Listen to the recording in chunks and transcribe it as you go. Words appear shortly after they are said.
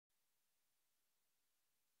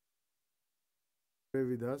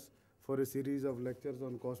with us for a series of lectures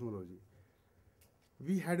on cosmology.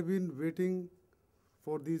 We had been waiting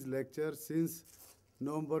for these lectures since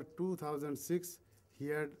November 2006. He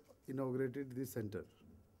had inaugurated this center.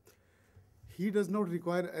 He does not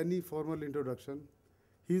require any formal introduction.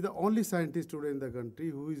 He is the only scientist today in the country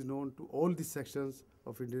who is known to all the sections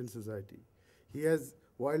of Indian society. He has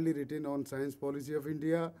widely written on science policy of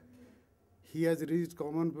India. He has reached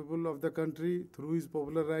common people of the country through his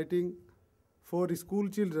popular writing. For school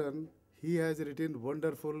children, he has written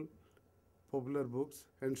wonderful popular books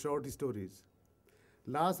and short stories.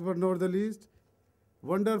 Last but not the least,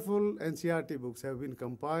 wonderful NCERT books have been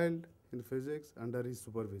compiled in physics under his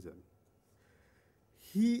supervision.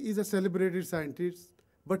 He is a celebrated scientist,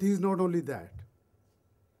 but he is not only that.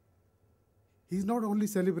 He is not only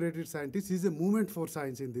celebrated scientist, he is a movement for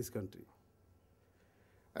science in this country.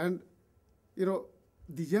 And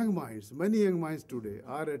the young minds, many young minds today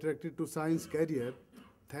are attracted to science career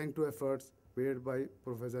thanks to efforts made by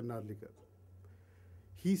Professor Narlikar.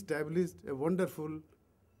 He established a wonderful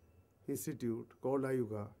institute called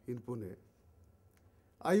Ayuga in Pune.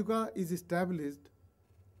 Ayuga is established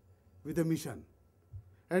with a mission.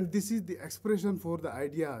 And this is the expression for the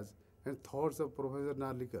ideas and thoughts of Professor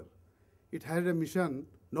Narlikar. It had a mission,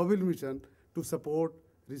 noble mission, to support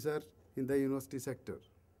research in the university sector.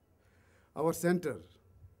 Our center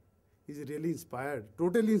is really inspired,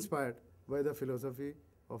 totally inspired by the philosophy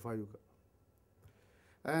of Ayuga.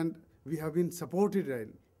 And we have been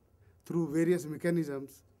supported through various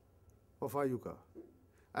mechanisms of Ayuga.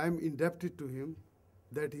 I am indebted to him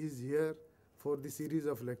that he is here for the series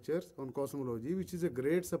of lectures on cosmology, which is a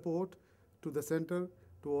great support to the center,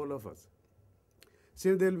 to all of us.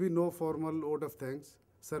 Since there will be no formal vote of thanks,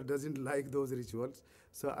 sir doesn't like those rituals,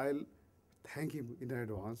 so I'll thank him in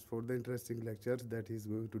advance for the interesting lectures that he is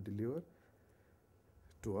going to deliver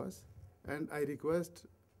to us. And I request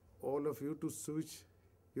all of you to switch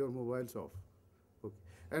your mobiles off. Okay.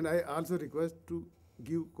 And I also request to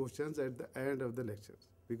give questions at the end of the lectures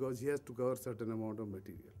because he has to cover certain amount of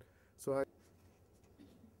material. So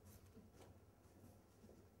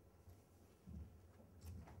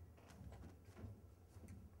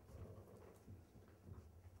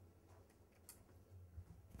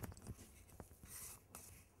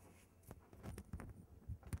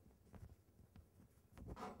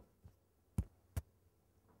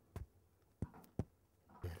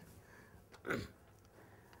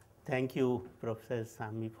Thank you, Professor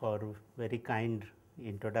Sami, for very kind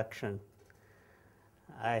introduction.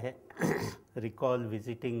 I recall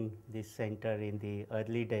visiting this center in the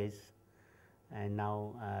early days, and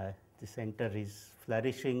now the center is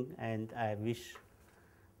flourishing, and I wish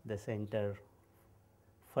the center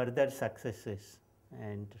further successes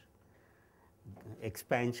and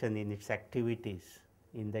expansion in its activities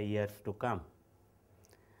in the years to come.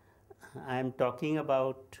 I am talking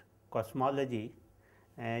about cosmology.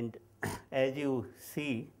 And as you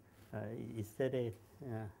see, is there a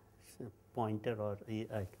pointer or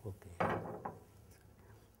okay?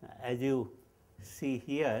 As you see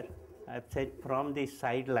here, I've said from the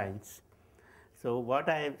sidelines. So what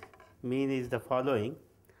I mean is the following.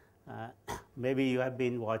 Maybe you have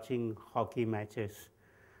been watching hockey matches,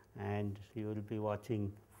 and you will be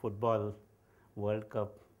watching football World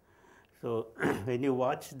Cup. So when you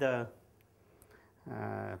watch the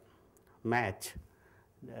match,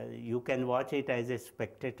 you can watch it as a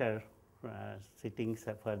spectator sitting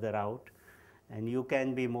further out, and you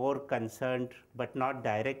can be more concerned but not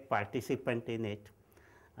direct participant in it.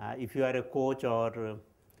 If you are a coach or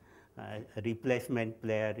a replacement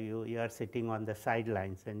player, you are sitting on the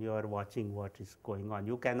sidelines and you are watching what is going on.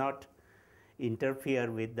 You cannot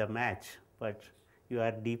interfere with the match, but you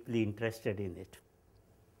are deeply interested in it.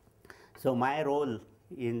 So my role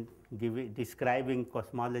in describing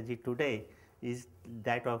cosmology today is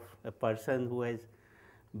that of a person who has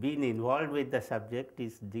been involved with the subject,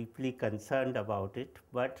 is deeply concerned about it,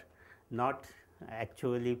 but not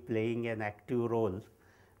actually playing an active role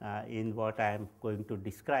in what I am going to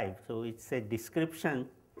describe. So it's a description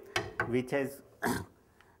which has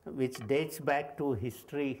which dates back to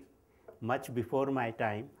history much before my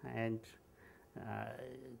time, and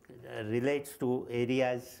relates to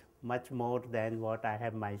areas much more than what I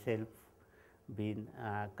have myself been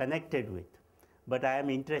connected with. But I am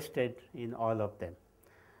interested in all of them.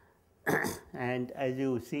 And as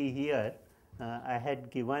you see here, I had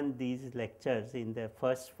given these lectures in the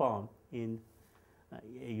first form in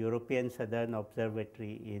European Southern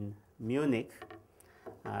Observatory in Munich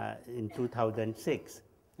in 2006.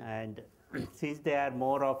 And since they are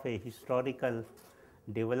more of a historical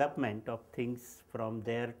development of things from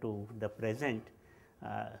there to the present,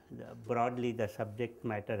 broadly the subject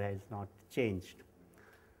matter has not changed.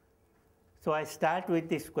 So I start with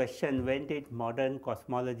this question, when did modern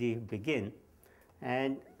cosmology begin?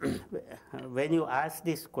 And when you ask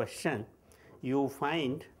this question, you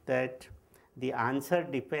find that the answer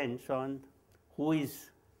depends on who is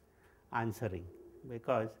answering,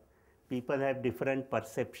 because people have different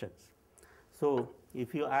perceptions. So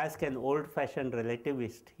if you ask an old-fashioned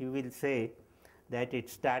relativist, he will say that it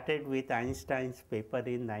started with Einstein's paper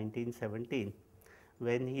in 1917,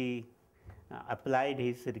 when he applied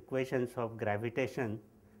his equations of gravitation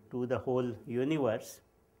to the whole universe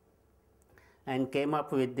and came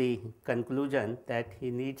up with the conclusion that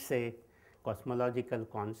he needs a cosmological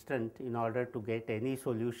constant in order to get any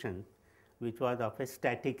solution which was of a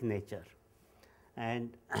static nature. And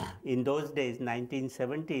in those days,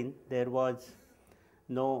 1917, there was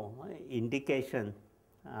no indication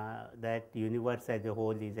that universe as a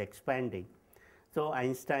whole is expanding. So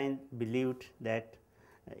Einstein believed that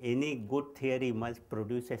any good theory must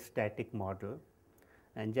produce a static model,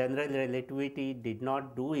 and general relativity did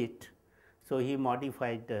not do it, so he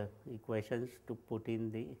modified the equations to put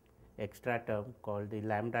in the extra term called the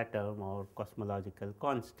lambda term or cosmological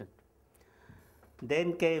constant.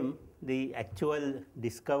 Then came the actual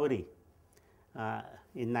discovery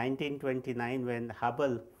in 1929, when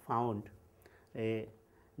Hubble found a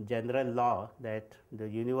general law that the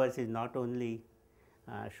universe is not only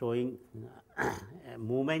showing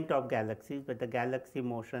movement of galaxies, but the galaxy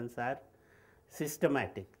motions are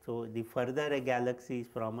systematic. So the further a galaxy is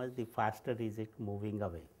from us, the faster is it moving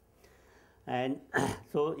away. And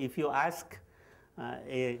so if you ask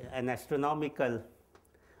an astronomical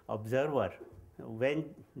observer,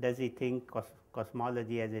 when does he think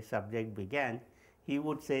cosmology as a subject began, he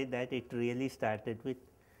would say that it really started with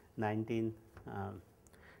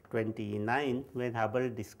 1929, when Hubble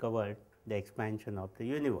discovered the expansion of the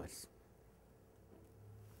universe.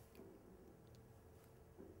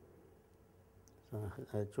 So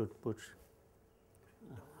I should push,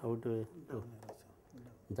 how do I do?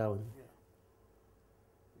 Down.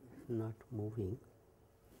 Not moving.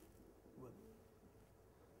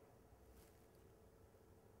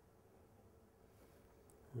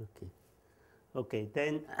 Okay. Okay,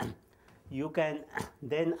 then you can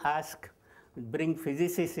then ask, bring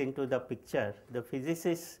physicists into the picture. The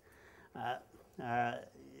physicists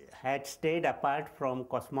had stayed apart from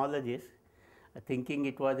cosmologists, thinking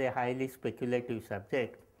it was a highly speculative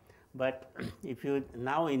subject. But if you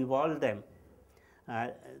now involve them,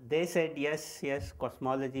 they said yes,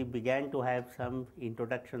 cosmology began to have some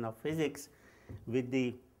introduction of physics with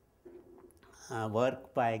the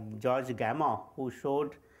work by George Gamow, who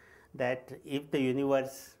showed that if the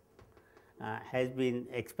universe has been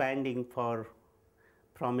expanding from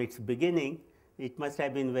its beginning, it must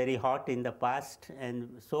have been very hot in the past, and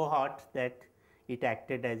so hot that it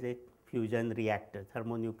acted as a fusion reactor,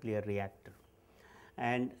 thermonuclear reactor.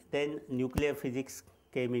 And then nuclear physics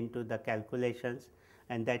came into the calculations,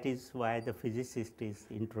 and that is why the physicist is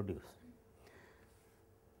introduced.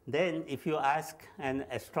 Then if you ask an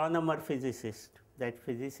astronomer physicist, that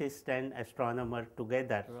physicist and astronomer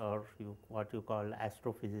together, or what you call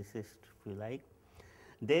astrophysicist if you like,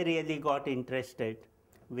 they really got interested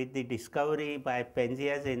with the discovery by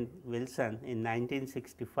Penzias and Wilson in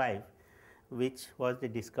 1965, which was the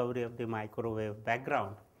discovery of the microwave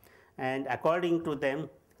background. And according to them,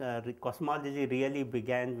 cosmology really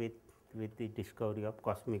began with the discovery of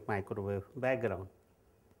cosmic microwave background.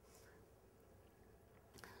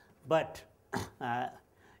 But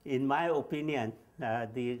in my opinion,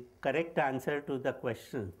 the correct answer to the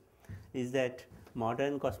question is that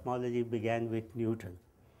modern cosmology began with Newton.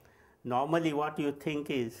 Normally what you think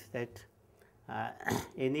is that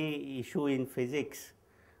any issue in physics,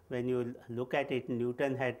 when you look at it,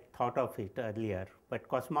 Newton had thought of it earlier, but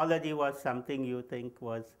cosmology was something you think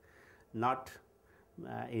was not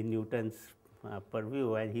in Newton's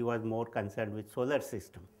purview, and he was more concerned with solar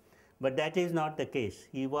system. But that is not the case.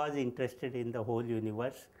 He was interested in the whole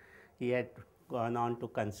universe. He had gone on to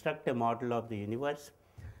construct a model of the universe,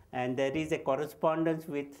 and there is a correspondence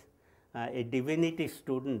with a divinity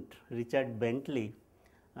student, Richard Bentley,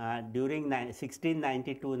 during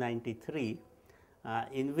 1692-93,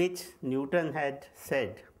 in which Newton had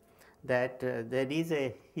said that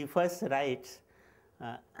he first writes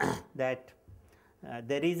that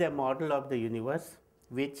there is a model of the universe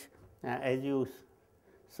which, as you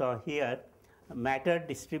saw here, matter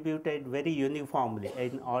distributed very uniformly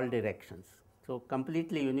in all directions. So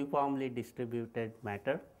completely uniformly distributed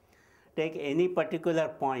matter. Take any particular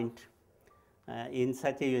point in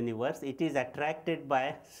such a universe, it is attracted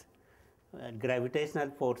by gravitational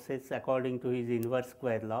forces according to his inverse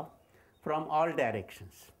square law from all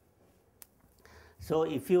directions. So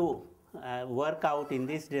if you work out in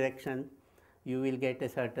this direction, you will get a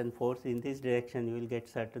certain force. In this direction, you will get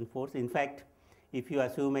certain force. In fact, if you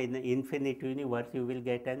assume an infinite universe, you will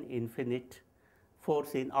get an infinite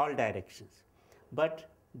force in all directions.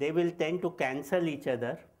 But they will tend to cancel each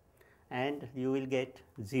other, and you will get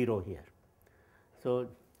 0 here. So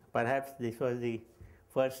perhaps this was the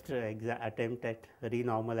first attempt at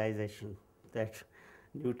renormalization, that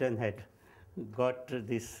Newton had got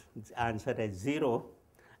this answer as 0,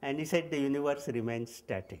 and he said the universe remains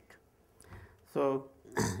static. So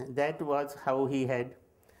that was how he had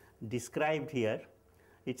described here.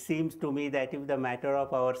 It seems to me that if the matter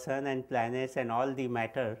of our sun and planets and all the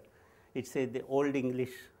matter, it's the old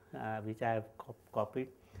English which I have copied,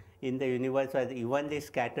 in the universe was evenly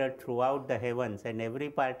scattered throughout the heavens, and every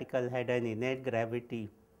particle had an innate gravity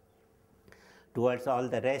towards all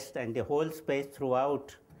the rest, and the whole space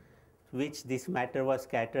throughout which this matter was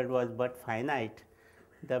scattered was but finite,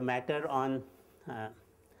 the matter on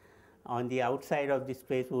the outside of the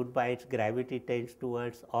space would by its gravity tends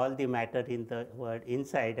towards all the matter in the world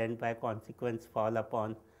inside, and by consequence fall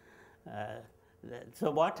upon.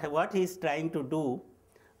 So what he is trying to do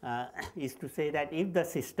is to say that if the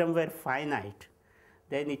system were finite,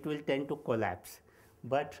 then it will tend to collapse.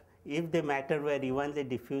 But if the matter were evenly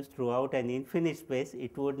diffused throughout an infinite space,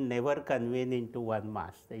 it would never convene into one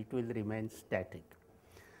mass. It will remain static.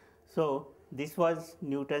 So this was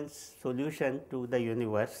Newton's solution to the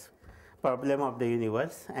universe, problem of the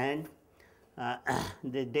universe, and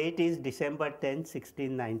the date is December 10,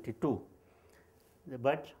 1692.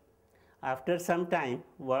 But after some time,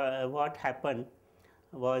 what happened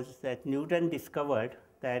was that Newton discovered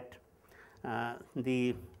that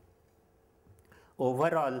the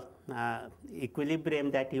overall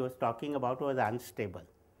equilibrium that he was talking about was unstable,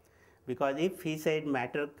 because if he said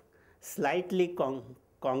matter slightly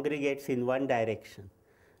congregates in one direction,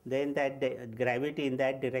 then that gravity in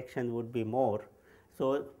that direction would be more.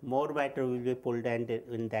 So more matter will be pulled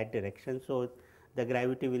in that direction. So the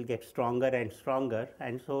gravity will get stronger and stronger,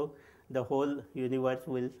 and so the whole universe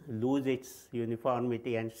will lose its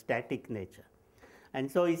uniformity and static nature.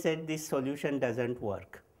 And so he said this solution doesn't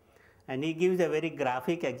work. And he gives a very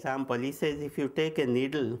graphic example. He says if you take a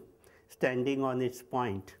needle standing on its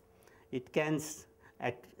point, it can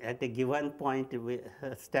at a given point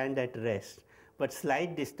stand at rest, but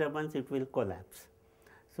slight disturbance it will collapse.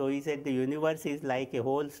 So he said the universe is like a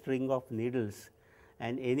whole string of needles,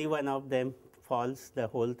 and any one of them falls, the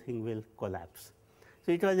whole thing will collapse.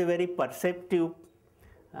 So it was a very perceptive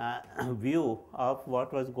view of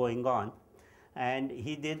what was going on, and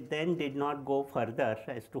he then did not go further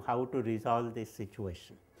as to how to resolve this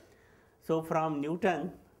situation. So from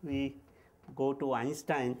Newton we go to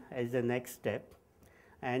Einstein as the next step,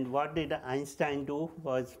 and what did Einstein do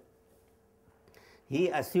was he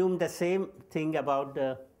assumed the same thing about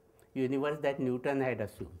the universe that Newton had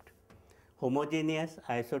assumed: homogeneous,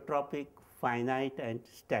 isotropic, finite and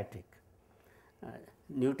static.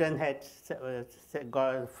 Newton had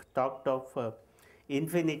talked of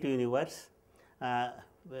infinite universe.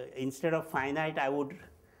 Instead of finite, I would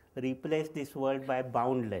replace this word by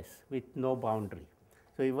boundless, with no boundary.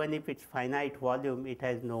 So even if it's finite volume, it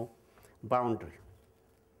has no boundary.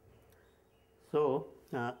 So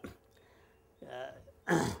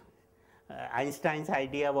Einstein's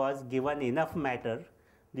idea was, given enough matter,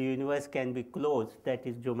 the universe can be closed, that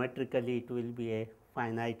is geometrically it will be a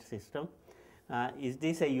finite system. Is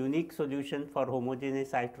this a unique solution for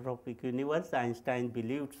homogeneous isotropic universe? Einstein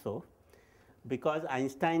believed so, because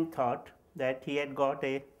Einstein thought that he had got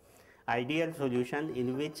a ideal solution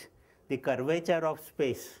in which the curvature of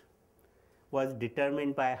space was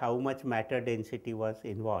determined by how much matter density was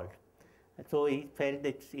involved. So he felt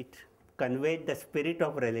that it conveyed the spirit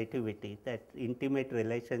of relativity, that intimate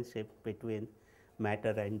relationship between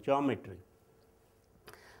matter and geometry.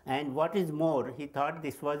 And what is more, he thought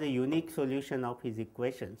this was a unique solution of his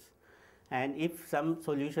equations. And if some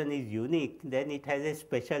solution is unique, then it has a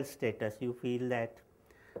special status. You feel that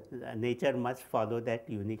nature must follow that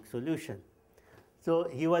unique solution. So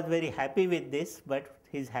he was very happy with this, but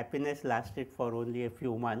his happiness lasted for only a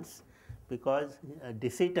few months, because De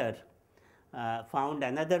Sitter found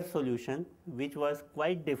another solution which was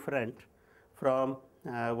quite different from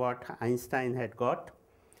what Einstein had got.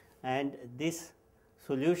 And this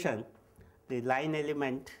solution, the line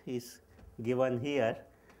element is given here.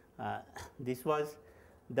 This was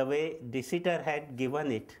the way De Sitter had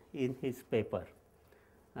given it in his paper,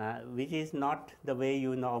 which is not the way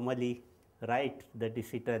you normally write the De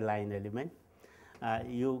Sitter line element.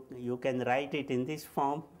 you can write it in this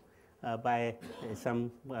form by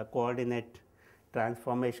some coordinate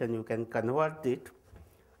transformation. You can convert it,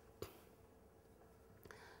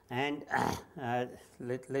 and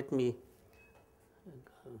let me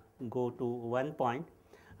go to one point.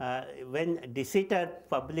 When De Sitter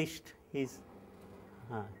published his,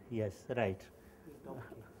 yes, right.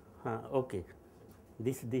 Okay,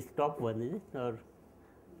 this top one, is it, or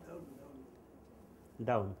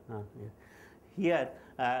down? Yeah. Here,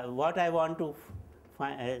 what I want to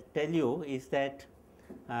tell you is that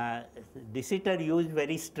De Sitter used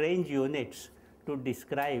very strange units to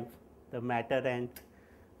describe the matter, and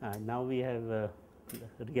now we have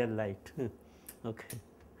real light. Okay.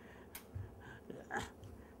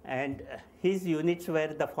 And his units were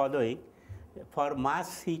the following. For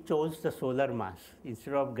mass, he chose the solar mass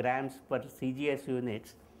instead of grams per CGS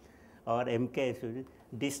units or MKS units.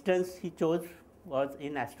 Distance he chose was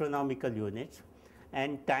in astronomical units,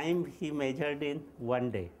 and time he measured in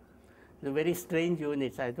 1 day. The very strange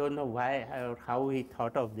units. I don't know why or how he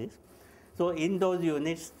thought of this. So in those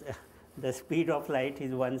units, the speed of light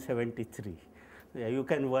is 173. You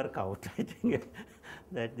can work out, I think,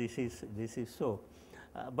 that this is so.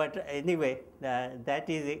 But anyway, that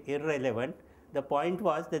is irrelevant. The point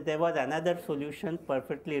was that there was another solution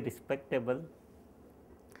perfectly respectable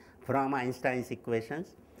from Einstein's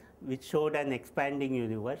equations, which showed an expanding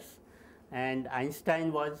universe, and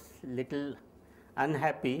Einstein was little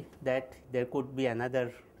unhappy that there could be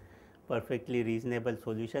another perfectly reasonable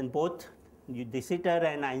solution. Both De Sitter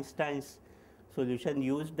and Einstein's solution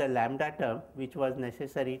used the lambda term, which was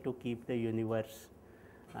necessary to keep the universe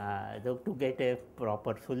to get a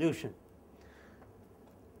proper solution.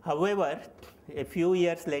 However, a few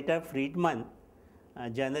years later, Friedman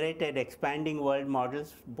generated expanding world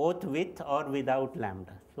models both with or without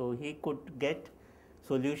lambda. So he could get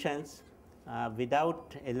solutions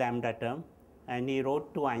without a lambda term, and he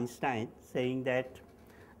wrote to Einstein saying that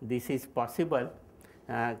this is possible.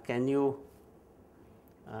 Can you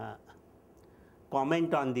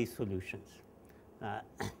comment on these solutions?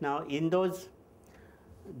 Now, in those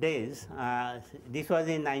days, this was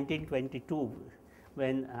in 1922,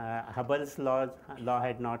 when Hubble's law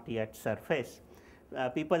had not yet surfaced.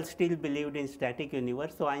 People still believed in static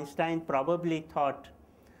universe, so Einstein probably thought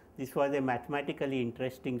this was a mathematically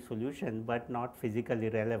interesting solution, but not physically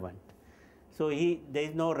relevant. So there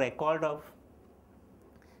is no record of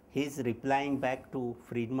his replying back to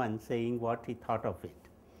Friedman saying what he thought of it.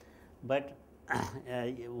 But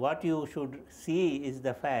what you should see is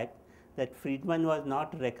the fact that Friedman was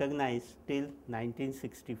not recognized till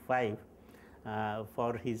 1965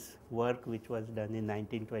 for his work, which was done in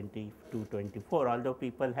 1922-24, although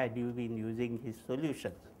people had been using his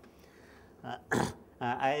solutions.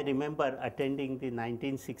 I remember attending the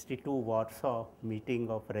 1962 Warsaw meeting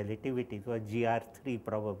of relativity. It was GR3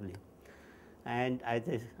 probably, and I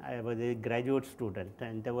was a graduate student,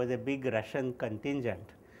 and there was a big Russian contingent,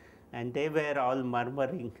 and they were all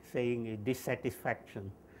murmuring, saying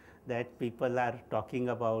dissatisfaction that people are talking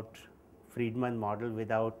about Friedman model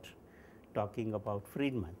without talking about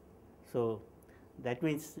Friedman. So that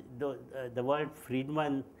means the word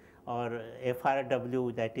Friedman or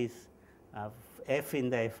FRW, that is F in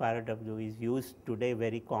the FRW, is used today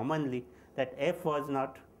very commonly. That F was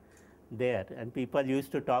not there, and people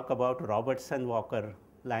used to talk about Robertson-Walker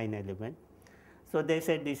line element. So they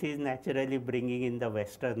said this is naturally bringing in the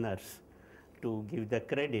Westerners to give the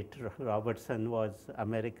credit. Robertson was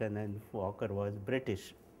American and Walker was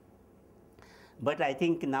British. But I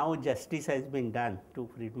think now justice has been done to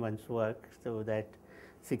Friedman's work, so that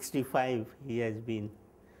 65 he has been,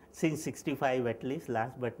 since 65 at least,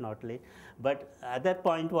 last but not least. But other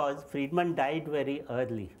point was Friedman died very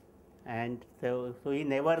early, and so he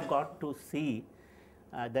never got to see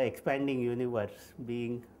the expanding universe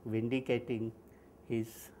being vindicating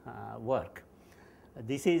his work.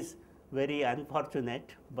 This is very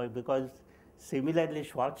unfortunate, but because similarly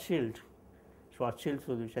Schwarzschild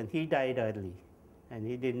solution, he died early, and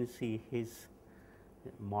he didn't see his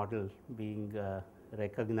model being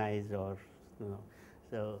recognized, or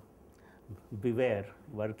so beware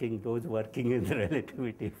those working in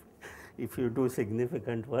relativity. If you do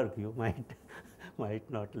significant work, you might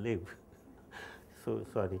not live. So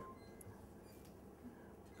sorry.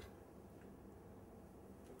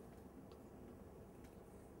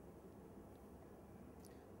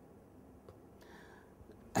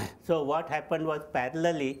 So what happened was,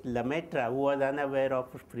 parallelly, Lemaitre, who was unaware of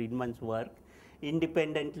Friedman's work,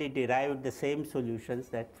 independently derived the same solutions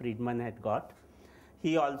that Friedman had got.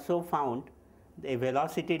 He also found a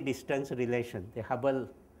velocity-distance relation, the Hubble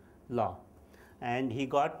law. and he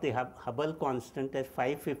got the Hubble constant as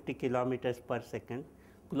 550 kilometers per second,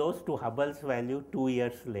 close to Hubble's value 2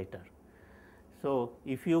 years later. So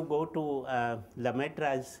if you go to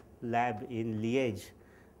Lemaitre's lab in Liège,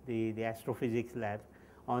 the astrophysics lab,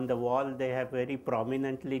 on the wall they have very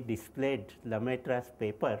prominently displayed Lemaitre's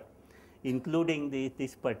paper, including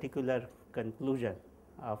this particular conclusion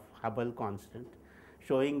of Hubble constant,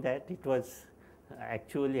 showing that it was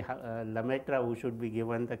actually Lemaitre who should be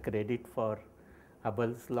given the credit for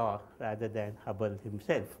Hubble's law rather than Hubble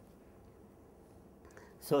himself.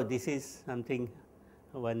 So this is something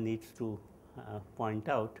one needs to point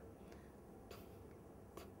out.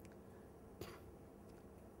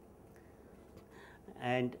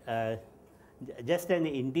 And just an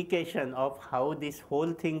indication of how this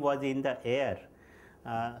whole thing was in the air.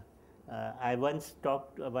 I once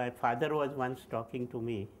talked, my father was once talking to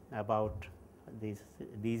me about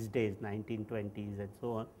these days, 1920s and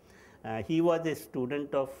so on. He was a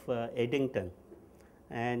student of Eddington,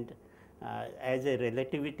 and as a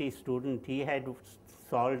relativity student, he had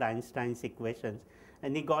solved Einstein's equations,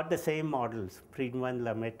 and he got the same models,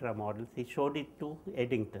 Friedmann-Lemaitre models. He showed it to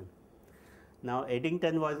Eddington. Now,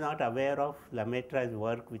 Eddington was not aware of Lemaitre's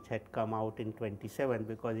work, which had come out in 27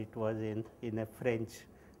 because it was in a French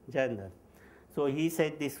journal. So he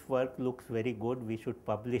said, this work looks very good, we should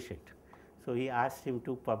publish it. So he asked him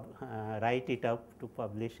to write it up to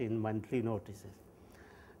publish in monthly notices.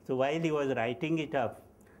 So while he was writing it up,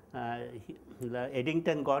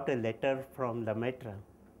 Eddington got a letter from Lemaitre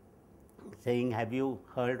saying, have you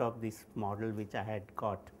heard of this model which I had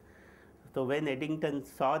got? So when Eddington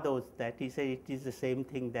saw that, he said, it is the same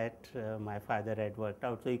thing that my father had worked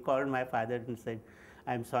out. So he called my father and said,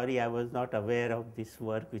 I'm sorry, I was not aware of this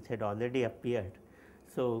work which had already appeared.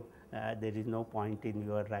 So there is no point in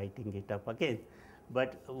your writing it up again.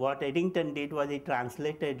 But what Eddington did was he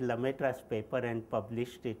translated Lemaitre's paper and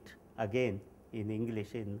published it again in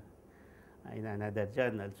English in another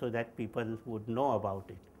journal so that people would know about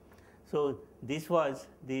it. So this was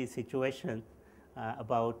the situation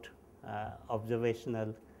about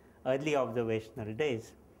early observational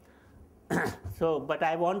days. So, but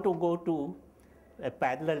I want to go to a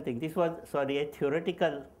parallel thing. This was, a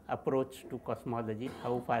theoretical approach to cosmology,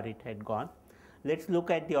 how far it had gone. Let's look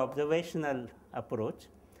at the observational approach.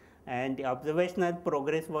 And the observational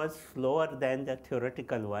progress was slower than the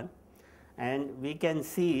theoretical one. And we can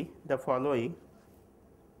see the following.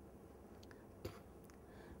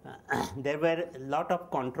 There were a lot of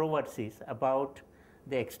controversies about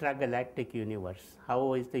the extragalactic universe.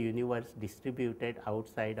 How is the universe distributed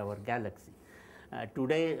outside our galaxy?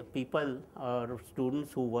 Today, people or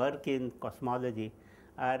students who work in cosmology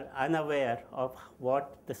are unaware of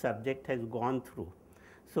what the subject has gone through.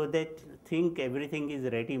 So they think everything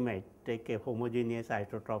is ready-made. Take a homogeneous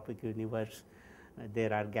isotropic universe.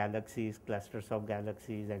 There are galaxies, clusters of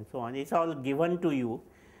galaxies, and so on. It's all given to you.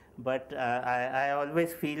 But I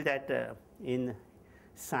always feel that in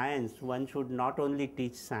science, one should not only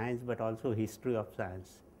teach science, but also history of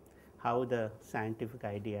science, how the scientific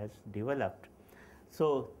ideas developed.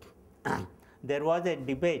 So there was a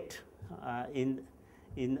debate in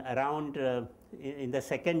the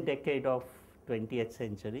second decade of 20th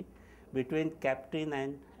century between Kapteyn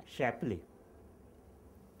and Shapley.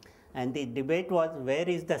 And the debate was, where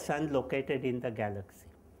is the sun located in the galaxy?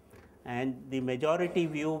 And the majority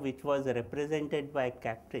view, which was represented by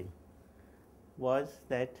Kapteyn, was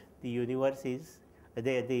that the universe is,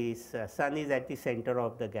 the sun is at the center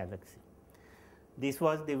of the galaxy. This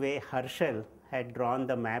was the way Herschel had drawn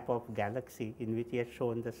the map of galaxy, in which he had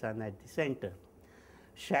shown the sun at the center.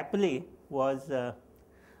 Shapley was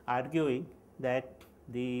arguing that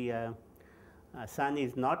the sun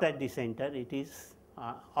is not at the center, it is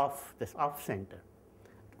off center,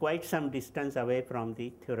 quite some distance away from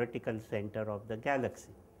the theoretical center of the galaxy.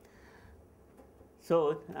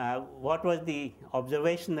 So what was the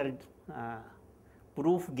observational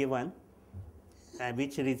proof given,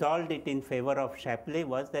 which resolved it in favor of Shapley,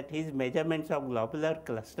 was that his measurements of globular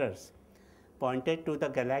clusters pointed to the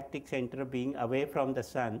galactic center being away from the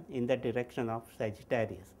sun in the direction of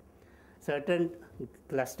Sagittarius. Certain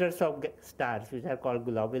clusters of stars, which are called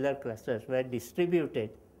globular clusters, were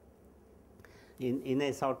distributed in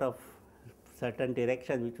a sort of certain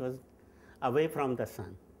direction which was away from the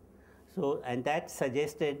sun. So, and that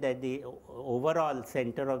suggested that the overall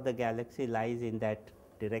center of the galaxy lies in that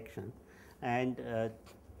direction. And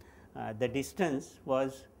the distance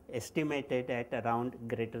was estimated at around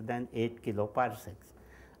greater than 8 kiloparsecs.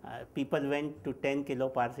 People went to 10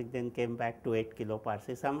 kiloparsecs, then came back to 8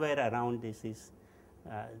 kiloparsecs. Somewhere around this is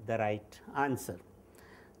the right answer.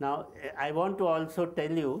 Now, I want to also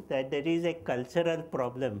tell you that there is a cultural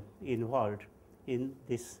problem involved in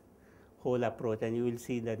this whole approach, and you will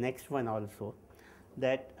see the next one also,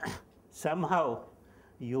 that somehow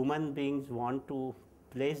human beings want to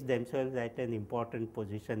place themselves at an important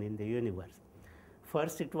position in the universe.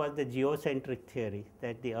 First, it was the geocentric theory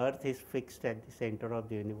that the Earth is fixed at the center of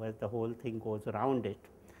the universe, the whole thing goes around it.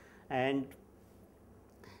 And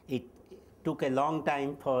it took a long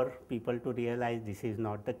time for people to realize this is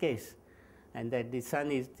not the case, and that the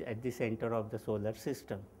sun is at the center of the solar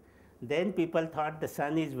system. Then people thought the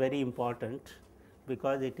sun is very important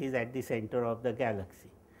because it is at the center of the galaxy,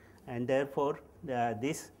 and therefore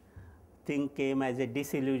this thing came as a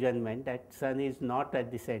disillusionment that sun is not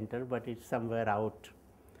at the center, but it's somewhere out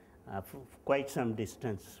quite some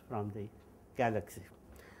distance from the galaxy.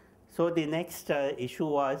 So the next issue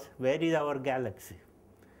was, where is our galaxy?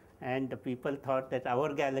 And the people thought that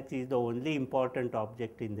our galaxy is the only important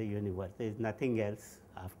object in the universe. There is nothing else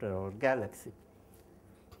after our galaxy.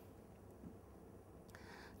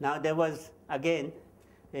 Now, there was again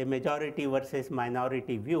a majority versus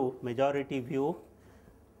minority view. Majority view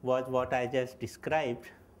was what I just described,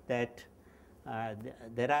 that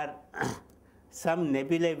there are some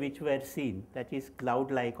nebulae which were seen, that is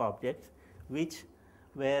cloud-like objects, which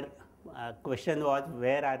were, question was,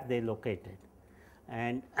 where are they located?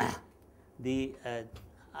 And the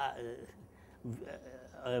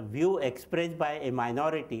view expressed by a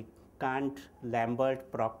minority, Kant, Lambert,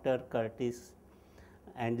 Proctor, Curtis,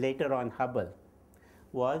 and later on Hubble,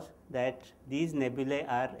 was that these nebulae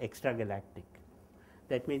are extragalactic.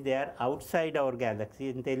 That means they are outside our galaxy,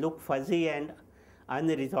 and they look fuzzy and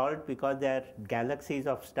unresolved because they are galaxies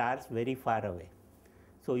of stars very far away.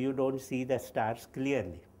 So you don't see the stars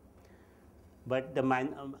clearly. But the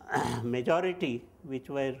majority, which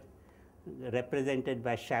were represented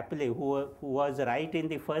by Shapley, who was right in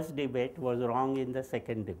the first debate, was wrong in the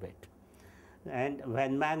second debate. And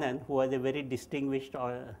Van Manen, who was a very distinguished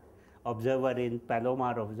observer in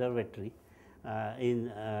Palomar Observatory,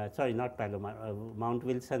 Mount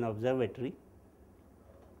Wilson Observatory.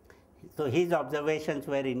 So his observations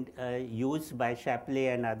were used by Shapley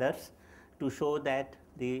and others to show that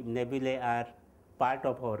the nebulae are part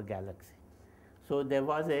of our galaxy. So there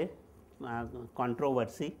was a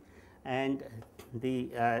controversy, and the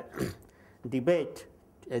debate,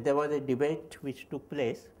 there was a debate which took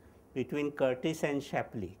place between Curtis and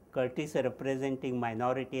Shapley, Curtis representing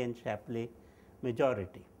minority and Shapley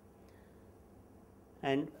majority.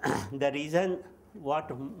 And the reason what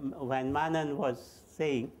Van Manen was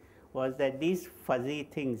saying was that these fuzzy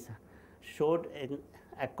things showed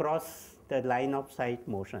across the line of sight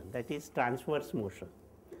motion, that is transverse motion.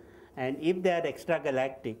 And if they are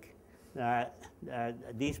extragalactic,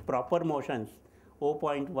 these proper motions,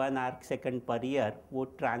 0.1 arc second per year,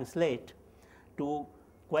 would translate to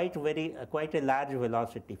quite a large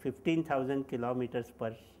velocity, 15,000 kilometers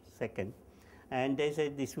per second. And they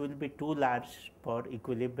said this will be too large for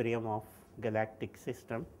equilibrium of galactic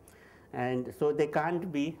system. And so they can't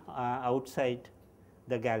be outside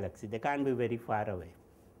the galaxy. They can't be very far away.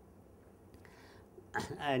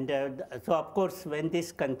 And so, of course, when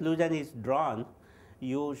this conclusion is drawn,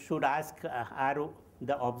 you should ask, are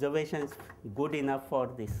the observations good enough for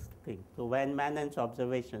this thing? So Van Manen's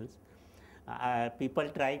observations, people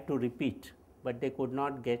tried to repeat, but they could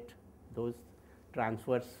not get those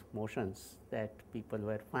transverse motions that people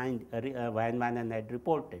were Van Manen had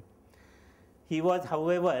reported. He was,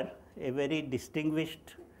 however, a very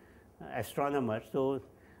distinguished astronomer. So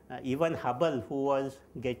even Hubble, who was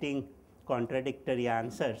getting contradictory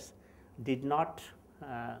answers, did not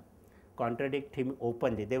contradict him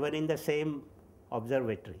openly. They were in the same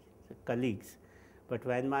observatory, colleagues. But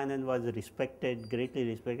Van Manen was respected, greatly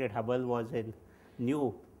respected. Hubble was a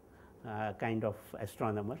new kind of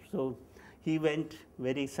astronomer. So he went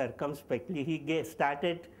very circumspectly. He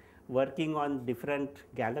started working on different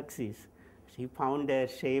galaxies. He found their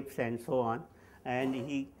shapes and so on. And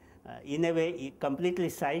he, in a way, he completely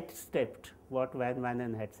sidestepped what Van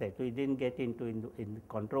Manen had said. So he didn't get into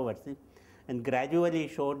controversy, and gradually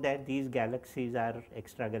showed that these galaxies are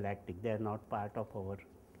extragalactic. They are not part of our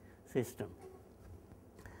system.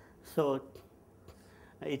 So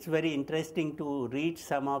it's very interesting to read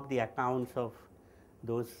some of the accounts of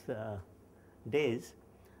those days.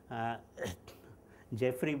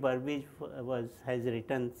 Jeffrey Burbidge has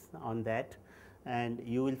written on that, and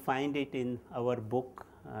you will find it in our book,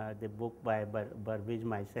 the book by Burbidge,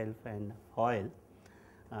 myself, and Hoyle,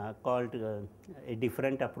 called A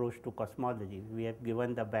Different Approach to Cosmology. We have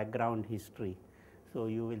given the background history, so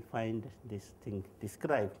you will find this thing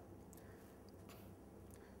described.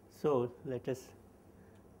 So let us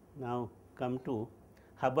now come to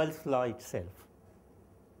Hubble's law itself.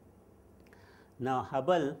 Now,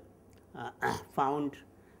 Hubble found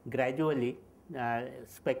gradually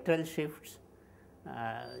spectral shifts,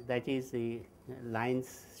 that is the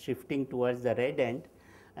lines shifting towards the red end,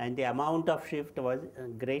 and the amount of shift was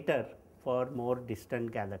greater for more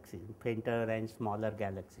distant galaxies, fainter and smaller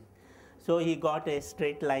galaxies. So, he got a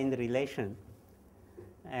straight line relation,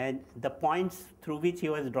 and the points through which he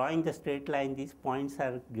was drawing the straight line, these points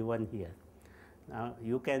are given here. Now,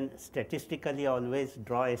 you can statistically always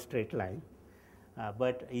draw a straight line,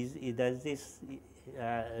 but does this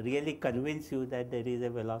really convince you that there is a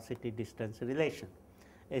velocity distance relation?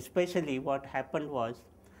 Especially what happened was,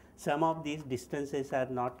 some of these distances are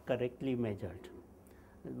not correctly measured,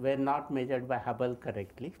 were not measured by Hubble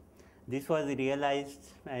correctly. This was realized,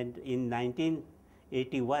 and in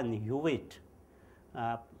 1981 Hewitt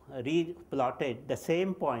replotted the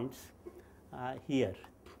same points here.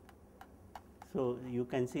 So, you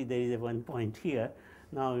can see there is a one point here.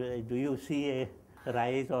 Now, do you see a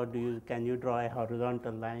rise, or can you draw a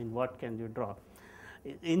horizontal line? What can you draw?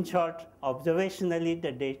 In short, observationally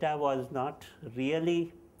the data was not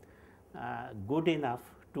really good enough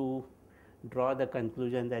to draw the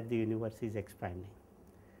conclusion that the universe is expanding.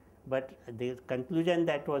 But the conclusion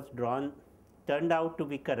that was drawn turned out to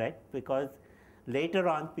be correct, because later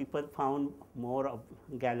on people found more of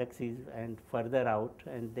galaxies and further out,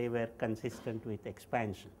 and they were consistent with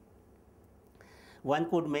expansion. One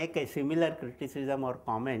could make a similar criticism or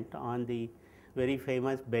comment on the very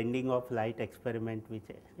famous bending of light experiment which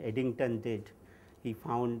Eddington did. He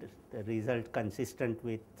found the result consistent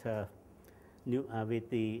with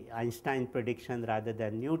the Einstein prediction rather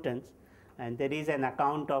than Newton's, and there is an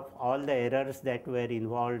account of all the errors that were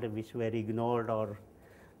involved, which were ignored or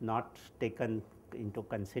not taken into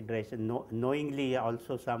consideration. Knowingly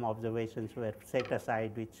also some observations were set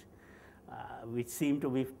aside which seem to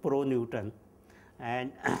be pro-Newton,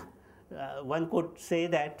 and one could say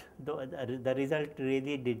that the result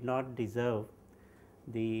really did not deserve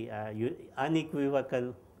the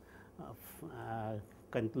unequivocal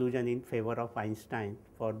conclusion in favor of Einstein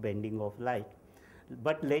for bending of light.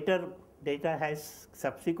 But later data has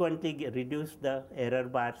subsequently reduced the error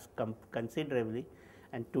bars considerably,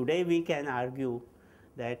 and today we can argue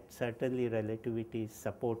that certainly relativity is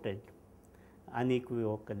supported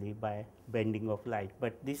unequivocally by bending of light.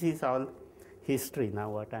 But this is all history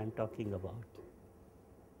now, what I am talking about.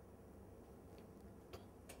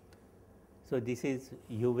 So, this is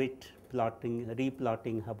Hewitt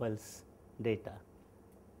replotting Hubble's data.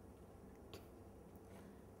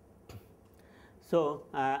 So,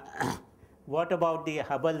 what about the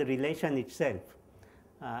Hubble relation itself?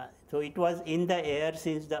 So, it was in the air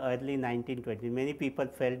since the early 1920s. Many people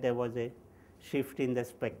felt there was a shift in the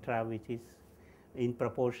spectra which is in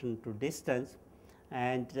proportion to distance,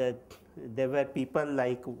 and there were people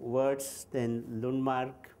like Wirtz, then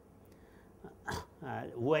Lundmark,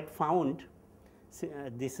 who had found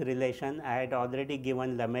this relation. I had already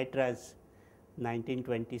given Lemaitre's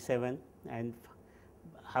 1927, and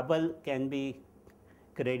Hubble can be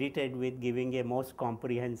credited with giving a most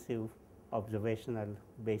comprehensive observational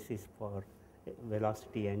basis for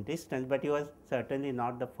velocity and distance, but he was certainly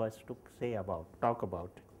not the first to talk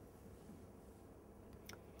about it.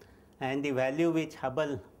 And the value which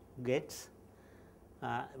Hubble gets,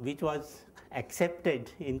 which was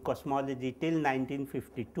accepted in cosmology till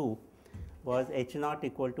 1952, was h naught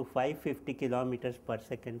equal to 550 kilometers per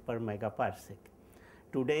second per megaparsec.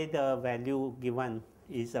 Today the value given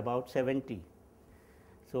is about 70.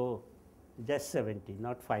 So, just 70,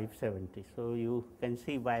 not 570. So, you can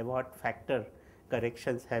see by what factor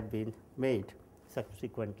corrections have been made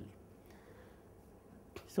subsequently.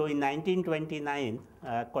 So, in 1929,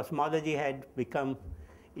 cosmology had become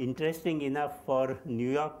interesting enough for New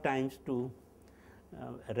York Times to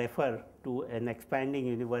refer to an expanding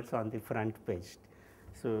universe on the front page.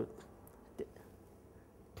 So,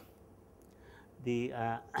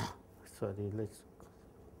 sorry, let's.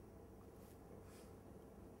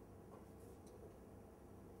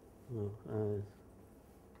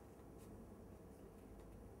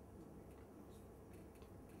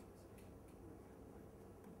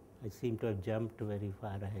 I seem to have jumped very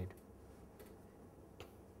far ahead.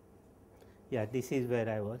 Yeah, this is where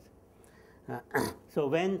I was. So,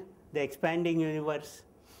 when the expanding universe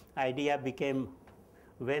idea became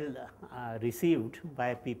well received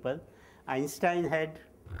by people, Einstein had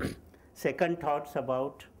second thoughts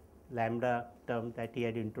about lambda term that he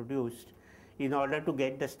had introduced in order to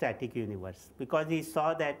get the static universe, because he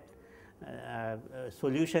saw that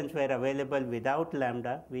solutions were available without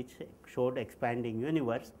lambda which showed expanding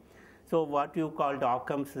universe. So what you called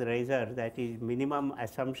Occam's razor, that is minimum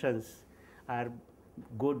assumptions are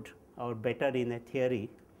good or better in a theory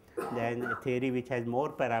than a theory which has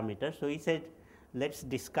more parameters. So he said, let's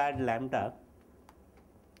discard lambda.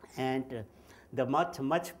 And the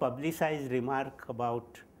much publicized remark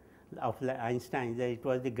about of Einstein, that it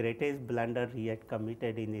was the greatest blunder he had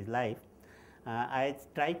committed in his life. I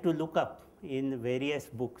tried to look up in various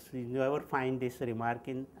books. You never find this remark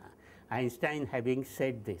in Einstein having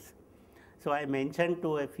said this. So I mentioned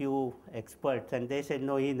to a few experts, and they said,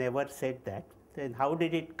 no, he never said that. Then how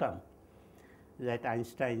did it come that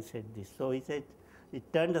Einstein said this? So he said, it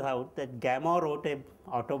turned out that Gamow wrote an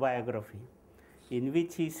autobiography in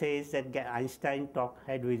which he says that Einstein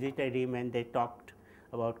had visited him and they talked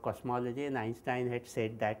about cosmology, and Einstein had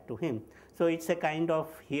said that to him. So it's a kind of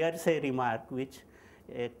hearsay remark which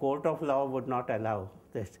a court of law would not allow.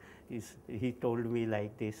 That he told me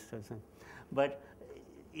like this. But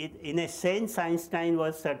in a sense, Einstein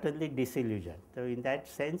was certainly disillusioned. So in that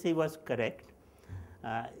sense, he was correct,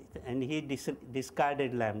 and he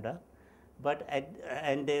discarded lambda. But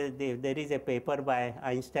there is a paper by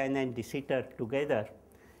Einstein and de Sitter together,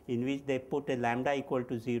 in which they put a lambda equal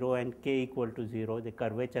to 0 and k equal to 0, the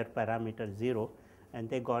curvature parameter 0, and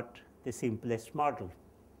they got the simplest model,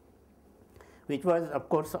 which was of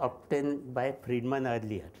course obtained by Friedman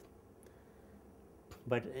earlier.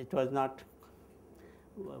 But it was not,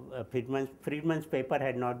 Friedman's paper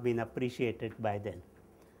had not been appreciated by then.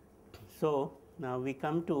 So now we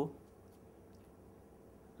come to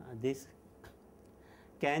this.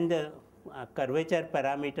 Can the curvature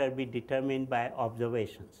parameter be determined by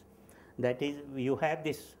observations? That is, you have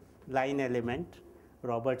this line element,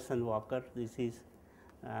 Robertson-Walker. This is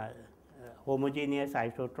homogeneous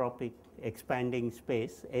isotropic expanding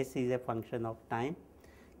space. S is a function of time.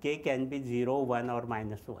 K can be 0, 1, or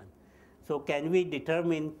minus 1. So can we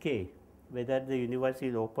determine K, whether the universe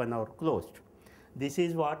is open or closed? This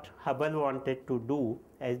is what Hubble wanted to do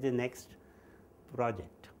as the next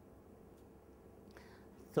project.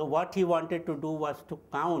 So what he wanted to do was to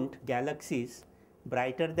count galaxies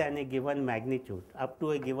brighter than a given magnitude. Up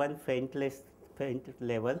to a given faint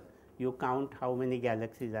level, you count how many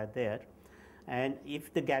galaxies are there. And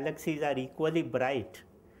if the galaxies are equally bright,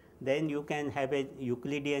 then you can have a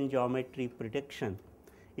Euclidean geometry prediction.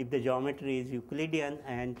 If the geometry is Euclidean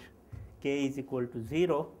and k is equal to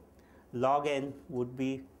 0, log n would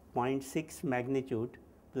be 0.6 magnitude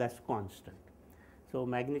plus constant. So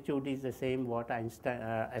magnitude is the same what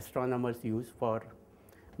astronomers use for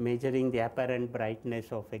measuring the apparent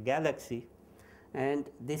brightness of a galaxy, and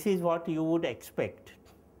this is what you would expect.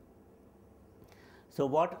 So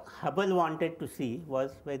what Hubble wanted to see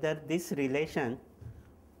was whether this relation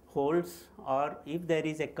holds, or if there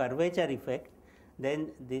is a curvature effect,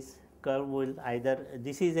 then this curve will either,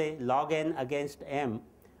 this is a log n against m,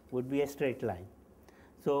 would be a straight line.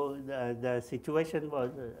 So the situation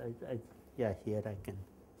was, yeah, here I can.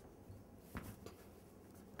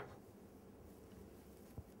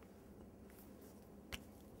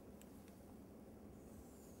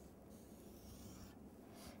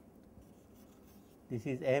 This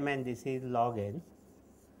is m and this is log n.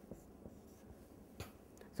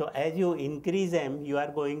 So as you increase m, you are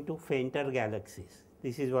going to fainter galaxies.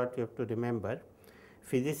 This is what you have to remember.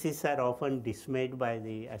 Physicists are often dismayed by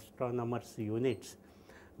the astronomers' units,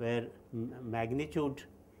 where magnitude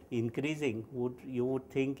increasing, you would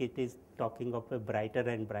think it is talking of a brighter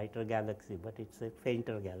and brighter galaxy, but it's a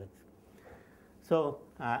fainter galaxy. So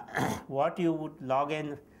what you would log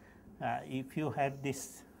n, if you have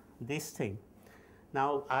this thing,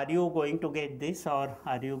 now are you going to get this, or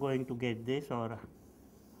are you going to get this, or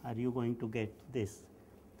are you going to get this?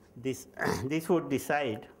 This would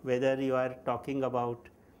decide whether you are talking about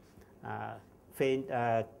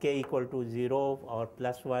k equal to 0 or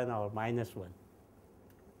plus 1 or minus 1.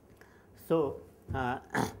 So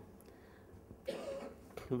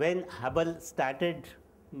when Hubble started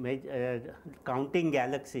counting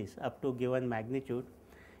galaxies up to given magnitude,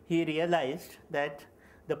 he realized that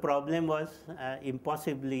the problem was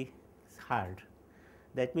impossibly hard.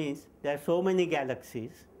 That means there are so many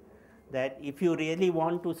galaxies that if you really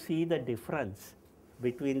want to see the difference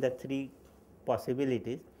between the three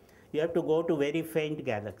possibilities, you have to go to very faint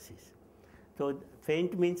galaxies. So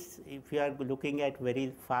faint means if you are looking at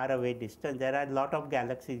very far away distance, there are a lot of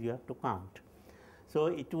galaxies you have to count. So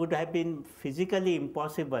it would have been physically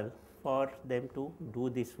impossible for them to do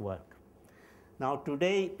this work. Now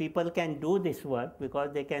today people can do this work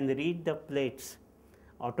because they can read the plates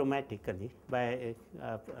automatically by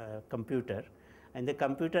a computer, and the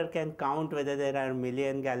computer can count whether there are 1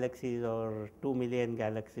 million galaxies or 2 million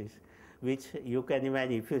galaxies which you can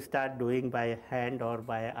imagine if you start doing by hand or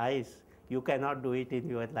by eyes, you cannot do it in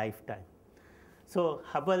your lifetime. So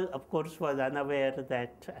Hubble, of course, was unaware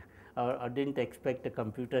that or didn't expect the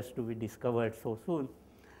computers to be discovered so soon.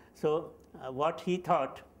 So what he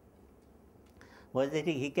thought was that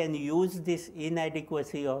he can use this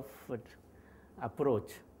inadequacy of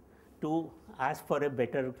approach to ask for a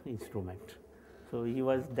better instrument. So he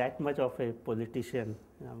was that much of a politician.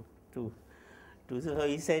 So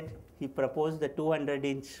he said, he proposed the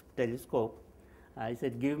 200-inch telescope. He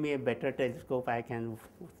said, give me a better telescope, I can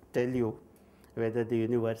tell you whether the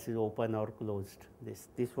universe is open or closed.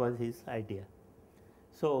 This was his idea.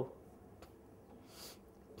 So,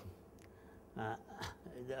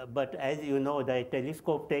 but as you know, the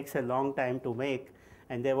telescope takes a long time to make,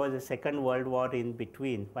 and there was a Second World War in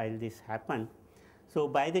between while this happened. So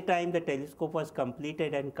by the time the telescope was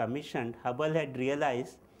completed and commissioned, Hubble had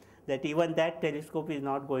realized that even that telescope is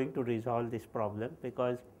not going to resolve this problem,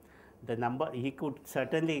 because the number, he could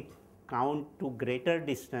certainly count to greater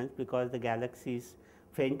distance because the galaxies,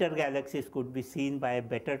 fainter galaxies could be seen by a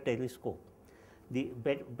better telescope. The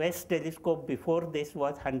best telescope before this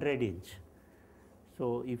was 100-inch.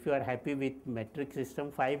 So if you are happy with metric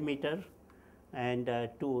system, 5 meter and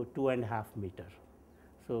 2.5 meter.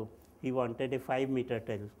 So he wanted a 5-meter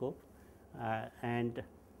telescope, and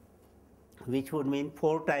which would mean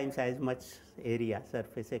 4 times as much area,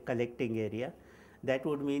 surface, a collecting area. That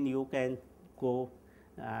would mean you can go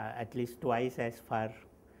at least twice as far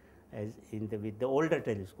as with the older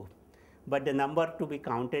telescope. But the number to be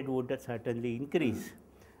counted would certainly increase,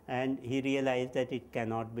 and he realized that it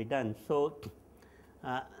cannot be done. So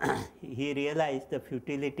he realized the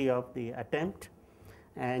futility of the attempt,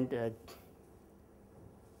 and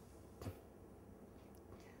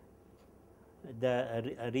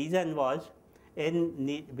the reason was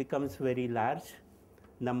n becomes very large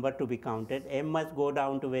number to be counted. M must go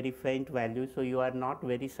down to very faint value, so you are not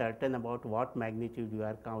very certain about what magnitude you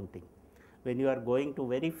are counting. When you are going to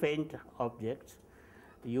very faint objects,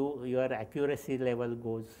 your accuracy level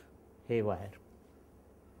goes haywire.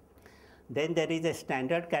 Then there is a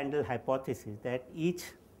standard candle hypothesis that each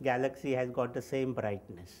galaxy has got the same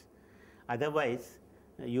brightness. Otherwise,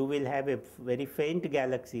 you will have a very faint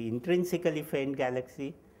galaxy, intrinsically faint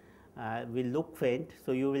galaxy will look faint,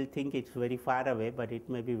 so you will think it's very far away, but it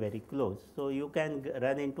may be very close. So you can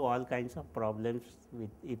run into all kinds of problems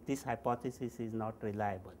if this hypothesis is not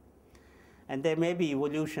reliable. And there may be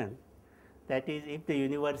evolution. That is, if the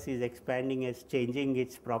universe is expanding, is changing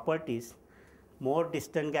its properties, more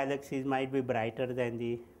distant galaxies might be brighter than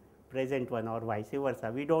the present one, or vice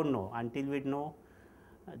versa. We don't know. Until we know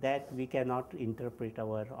that, we cannot interpret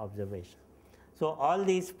our observation. So all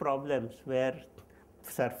these problems were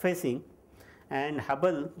surfacing, and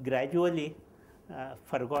Hubble gradually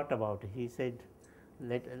forgot about it. He said,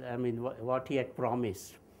 what he had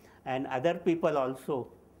promised. And other people also,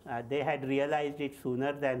 they had realized it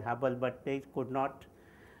sooner than Hubble, but they could not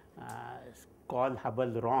call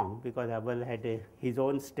Hubble wrong, because Hubble had his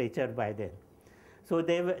own stature by then. So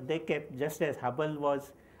they kept, just as Hubble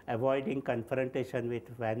was avoiding confrontation with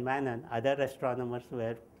Van Manen, other astronomers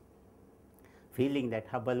were feeling that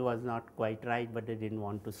Hubble was not quite right, but they didn't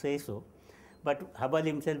want to say so. But Hubble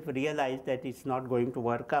himself realized that it's not going to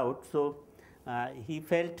work out, so he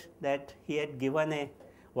felt that he had given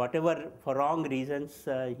whatever, for wrong reasons,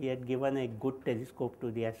 he had given a good telescope to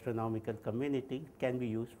the astronomical community. It can be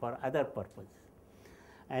used for other purposes.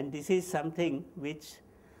 And this is something which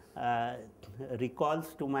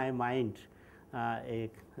recalls to my mind a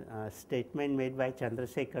statement made by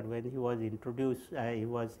Chandrasekhar when he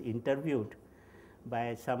was interviewed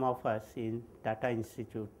by some of us in Tata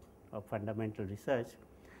Institute of Fundamental Research.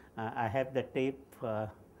 I have the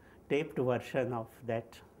taped version of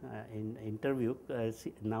that interview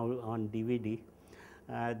now on DVD.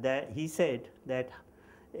 That he said that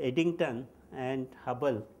Eddington and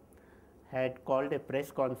Hubble had called a press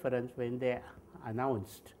conference when they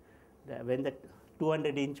announced that when the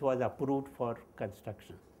 200-inch was approved for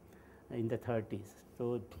construction in the 30s.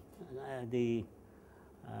 So the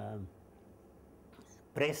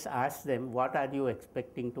press asked them, what are you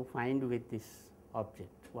expecting to find with this object?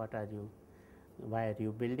 Why are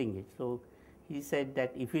you building it? So he said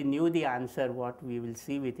that if we knew the answer, what we will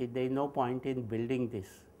see with it, there is no point in building this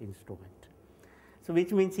instrument. So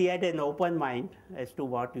which means he had an open mind as to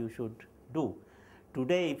what you should do.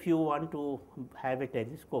 Today, if you want to have a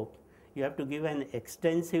telescope, you have to give an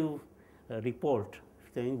extensive report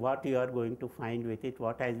saying what you are going to find with it,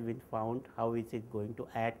 what has been found, how is it going to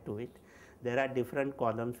add to it. There are different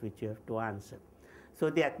columns which you have to answer. So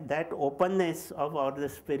that openness of, or the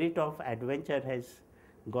spirit of adventure has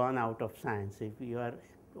gone out of science if you are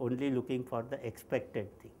only looking for the expected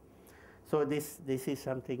thing. So this is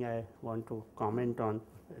something I want to comment on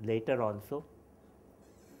later also.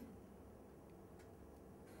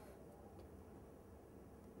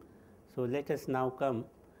 So let us now come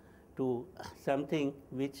to something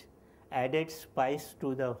which added spice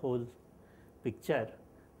to the whole picture,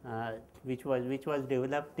 which was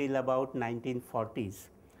developed till about 1940s.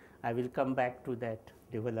 I will come back to that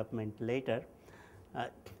development later.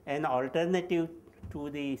 An alternative to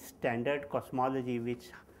the standard cosmology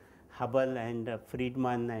which Hubble and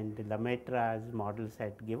Friedman and Lemaitre's models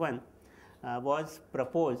had given was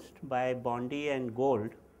proposed by Bondi and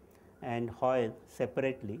Gould and Hoyle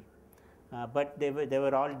separately, but they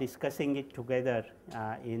were all discussing it together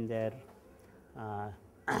in their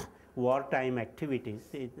wartime activities.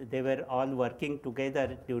 They were all working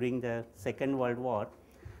together during the Second World War,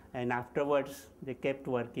 and afterwards they kept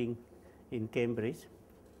working in Cambridge.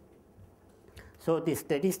 So the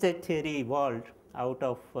steady state theory evolved out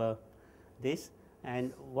of this,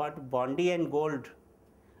 and what Bondi and Gould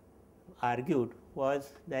argued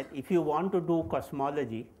was that if you want to do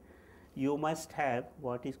cosmology, you must have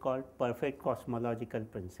what is called perfect cosmological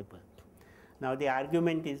principle. Now the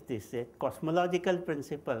argument is this, that cosmological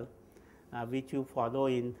principle which you follow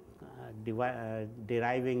in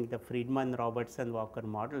deriving the Friedman-Robertson-Walker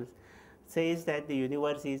models says that the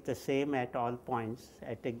universe is the same at all points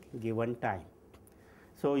at a given time.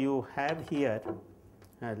 So you have here,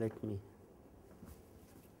 let me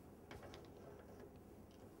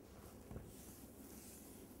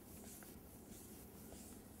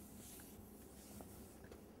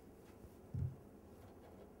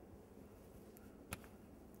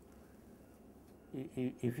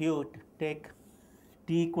if you take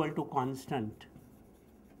t equal to constant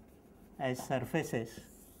as surfaces,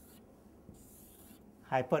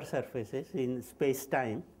 hypersurfaces in space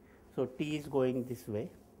time, so t is going this way,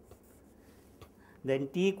 then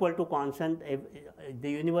t equal to constant,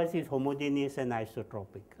 the universe is homogeneous and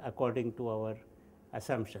isotropic according to our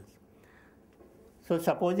assumptions. So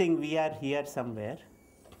supposing we are here somewhere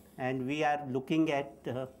and we are looking at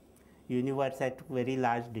universe at very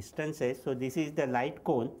large distances. So this is the light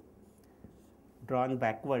cone drawn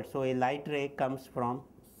backward. So a light ray comes from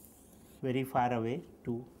very far away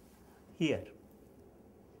to here.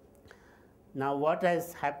 Now what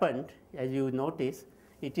has happened, as you notice,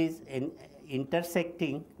 it is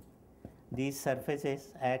intersecting these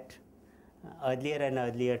surfaces at earlier and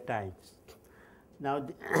earlier times. Now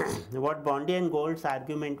what Bondi and Gould's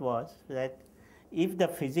argument was that if the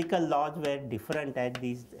physical laws were different at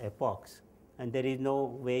these epochs, and there is no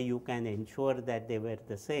way you can ensure that they were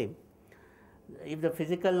the same, if the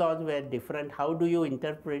physical laws were different, how do you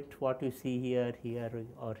interpret what you see here, here,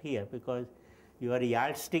 or here? Because your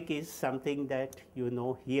yardstick is something that you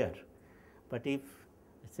know here. But if,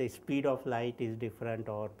 say, speed of light is different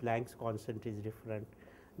or Planck's constant is different,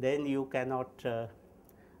 then you cannot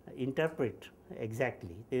interpret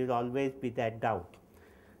exactly. There will always be that doubt.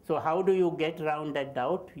 So how do you get around that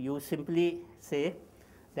doubt? You simply say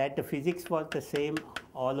that the physics was the same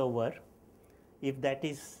all over. If that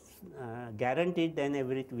is guaranteed,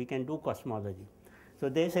 then we can do cosmology. So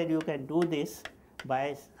they said you can do this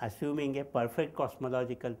by assuming a perfect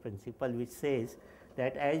cosmological principle which says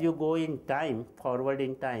that as you go in time, forward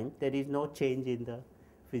in time, there is no change in the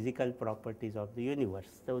physical properties of the universe.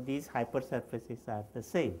 So these hypersurfaces are the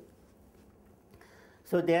same.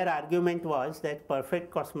 So their argument was that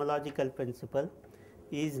perfect cosmological principle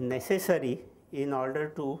is necessary in order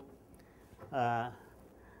to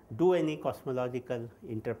do any cosmological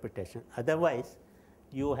interpretation. Otherwise,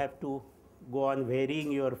 you have to go on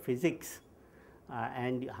varying your physics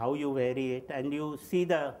and how you vary it. And you see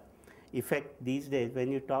the effect these days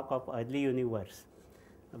when you talk of early universe,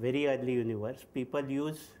 very early universe, people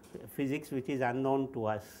use physics which is unknown to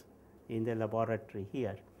us in the laboratory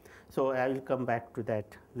here. So I will come back to that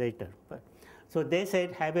later. So they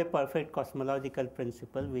said have a perfect cosmological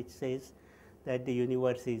principle which says that the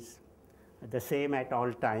universe is the same at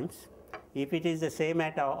all times. If it is the same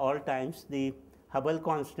at all times, the Hubble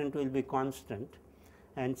constant will be constant.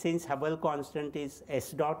 And since Hubble constant is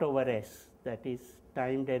s dot over s, that is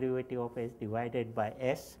time derivative of s divided by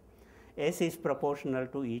s, s is proportional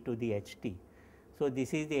to e to the ht. So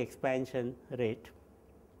this is the expansion rate.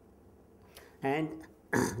 And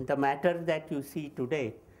the matter that you see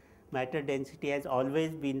today, matter density has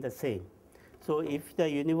always been the same. So if the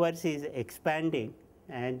universe is expanding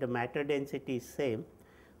and the matter density is same,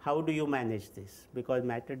 how do you manage this? Because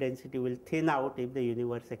matter density will thin out if the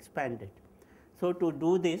universe expanded. So to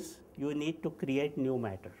do this, you need to create new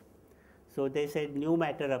matter. So they said new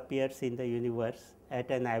matter appears in the universe at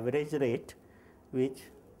an average rate, which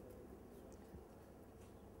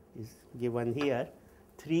is given here,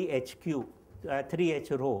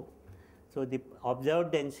 3h rho. So, the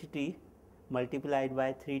observed density multiplied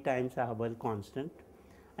by 3 times the Hubble constant,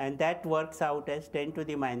 and that works out as 10 to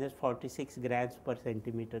the minus 46 grams per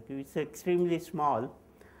centimeter cube. It's extremely small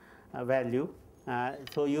value.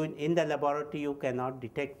 So, in the laboratory you cannot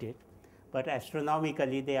detect it, but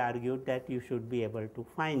astronomically they argued that you should be able to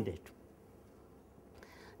find it.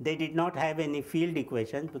 They did not have any field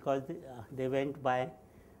equations because they went by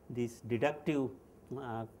this deductive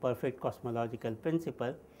perfect cosmological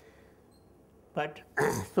principle. But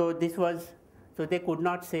so this was, so they could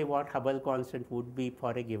not say what Hubble constant would be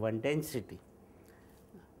for a given density.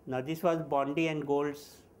 Now this was Bondi and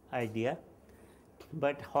Gould's idea,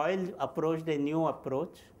 but Hoyle approached a new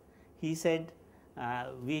approach. He said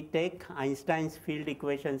we take Einstein's field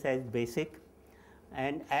equations as basic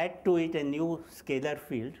and add to it a new scalar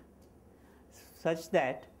field such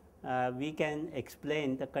that we can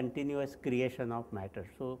explain the continuous creation of matter.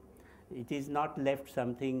 So it is not left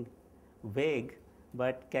something vague,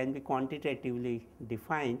 but can be quantitatively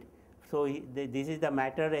defined. So this is the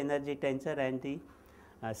matter energy tensor and the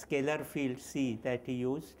scalar field C that he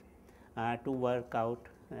used to work out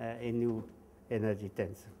a new energy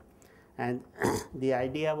tensor. And the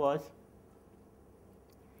idea was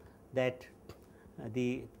that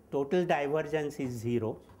the total divergence is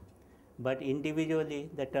 0, but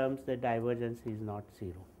individually the terms the divergence is not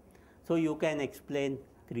 0. So you can explain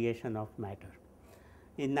creation of matter.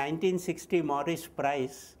 In 1960, Maurice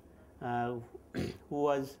Price, who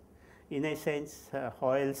was in a sense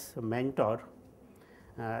Hoyle's mentor,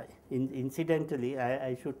 incidentally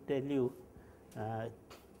I should tell you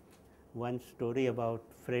one story about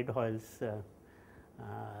Fred Hoyle's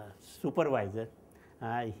supervisor.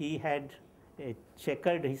 He had a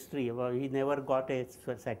checkered history. He never got a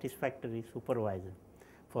satisfactory supervisor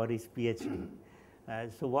for his PhD.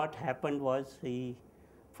 So what happened was he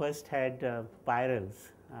first had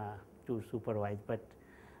Peierls to supervise, but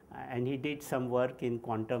and he did some work in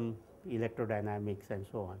quantum electrodynamics and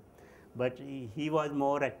so on. But he was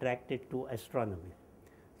more attracted to astronomy,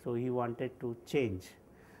 so he wanted to change.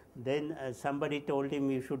 Then somebody told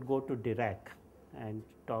him you should go to Dirac and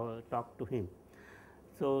talk to him.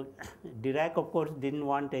 So Dirac, of course, didn't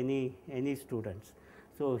want any students.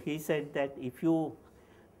 So he said that if you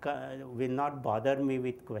will not bother me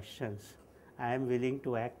with questions, I am willing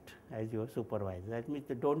to act as your supervisor. That means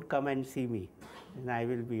don't come and see me, and I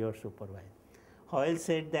will be your supervisor. Hoyle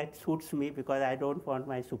said that suits me because I don't want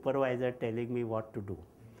my supervisor telling me what to do.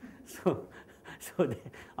 So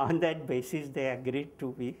on that basis, they agreed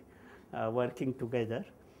to be working together.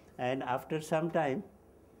 And after some time,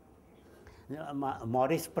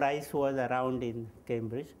 Maurice Price, who was around in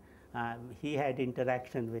Cambridge, he had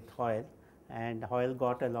interaction with Hoyle, and Hoyle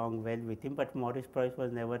got along well with him, but Maurice Price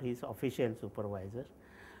was never his official supervisor.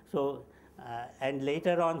 So, and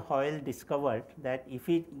later on Hoyle discovered that if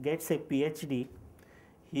he gets a PhD,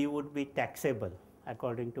 he would be taxable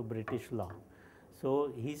according to British law.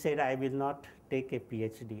 So he said, I will not take a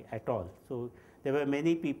PhD at all. So there were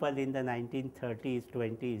many people in the 1930s,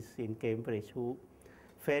 20s in Cambridge who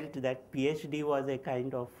felt that PhD was a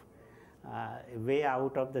kind of way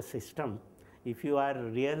out of the system. If you are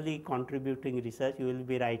really contributing research, you will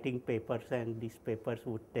be writing papers, and these papers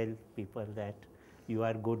would tell people that you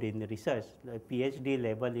are good in research. The PhD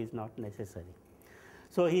label is not necessary.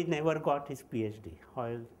 So he never got his PhD.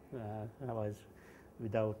 Hoyle was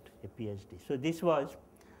without a PhD. So this was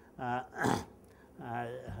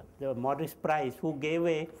the Maurice Price, who gave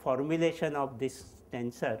a formulation of this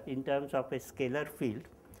tensor in terms of a scalar field,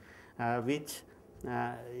 which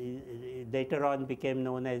later on became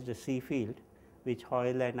known as the C field, which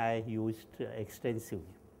Hoyle and I used extensively.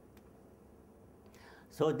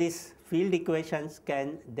 So these field equations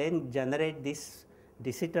can then generate this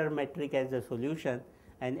de Sitter metric as a solution,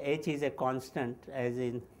 and H is a constant as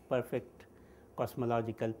in perfect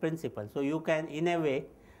cosmological principle. So you can in a way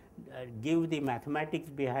give the mathematics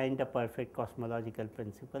behind the perfect cosmological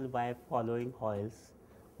principle by following Hoyle's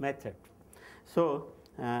method. So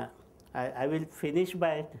I will finish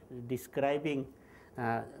by describing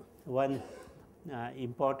one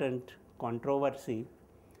important controversy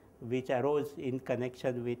which arose in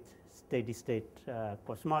connection with steady state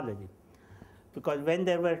cosmology. Because when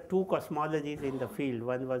there were two cosmologies in the field,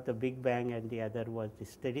 one was the Big Bang and the other was the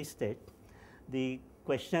steady state, the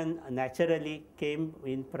question naturally came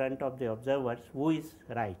in front of the observers, who is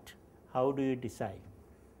right? How do you decide?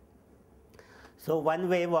 So one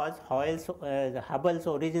way was Hubble's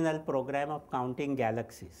original program of counting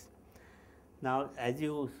galaxies. Now, as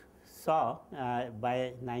you saw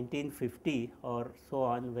by 1950 or so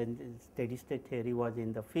on, when steady state theory was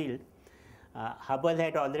in the field, Hubble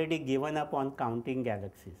had already given up on counting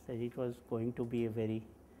galaxies, and it was going to be a very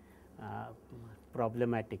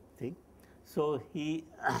problematic thing. So he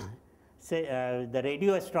the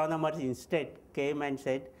radio astronomers instead came and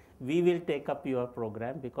said, we will take up your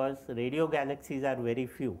program because radio galaxies are very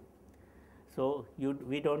few. So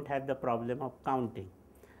we don't have the problem of counting.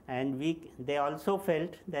 And they also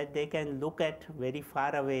felt that they can look at very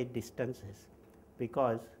far away distances,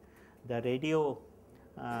 because the radio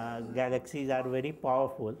galaxies are very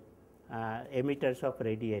powerful emitters of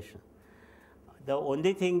radiation. The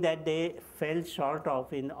only thing that they fell short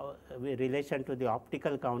of in relation to the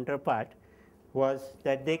optical counterpart was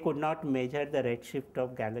that they could not measure the redshift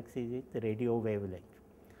of galaxies with radio wavelength.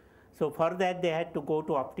 So for that, they had to go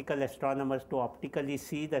to optical astronomers to optically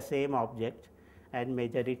see the same object and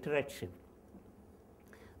measure its redshift,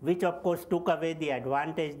 which of course took away the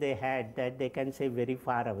advantage they had, that they can say very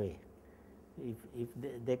far away, if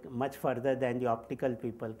they much further than the optical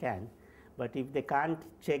people can. But if they can't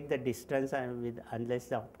check the distance unless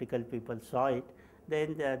the optical people saw it,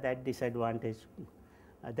 then that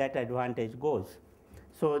advantage goes.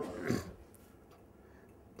 So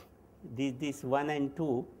this 1 and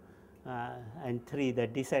 2 and 3, the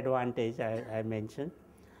disadvantage I mentioned.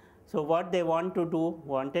 So what they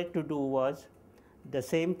wanted to do was the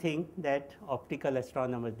same thing that optical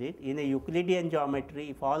astronomers did. In a Euclidean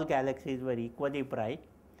geometry, if all galaxies were equally bright,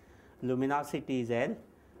 luminosity is L,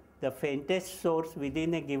 the faintest source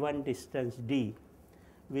within a given distance d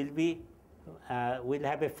will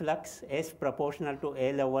have a flux S proportional to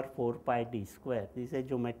L over 4 pi d square. This is a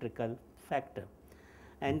geometrical factor.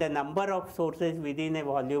 And the number of sources within a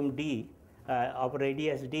volume d of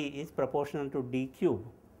radius d is proportional to d cube.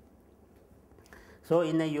 So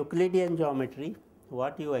in a Euclidean geometry,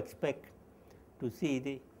 what you expect to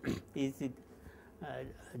see is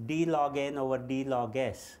d log n over d log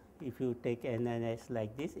s, if you take n and s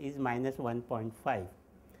like this, is minus 1.5.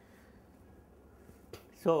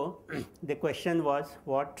 So the question was,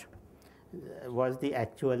 what was the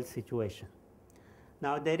actual situation?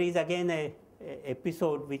 Now there is again a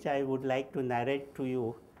episode which I would like to narrate to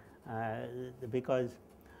you, because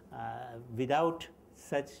without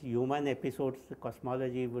such human episodes,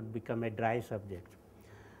 cosmology would become a dry subject.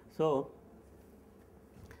 So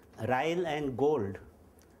Ryle and Gould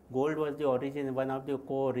was the one of the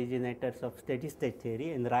co-originators of steady state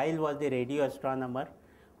theory, and Ryle was the radio astronomer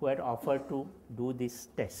who had offered to do this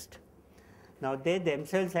test. Now they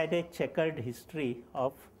themselves had a checkered history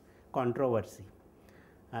of controversy.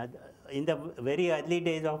 In the very early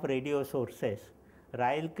days of radio sources,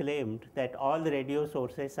 Ryle claimed that all radio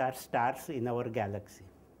sources are stars in our galaxy.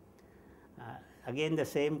 Again, the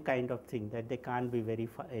same kind of thing, that they can't be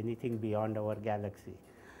anything beyond our galaxy.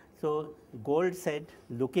 So Gould said,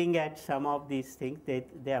 looking at some of these things,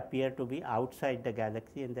 they appear to be outside the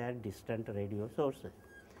galaxy and they are distant radio sources.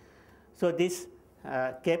 So this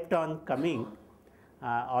kept on coming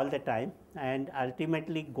all the time, and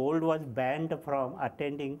ultimately Gould was banned from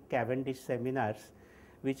attending Cavendish seminars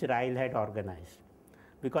which Ryle had organized,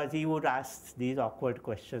 because he would ask these awkward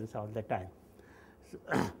questions all the time.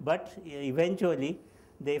 But eventually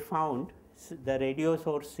they found the radio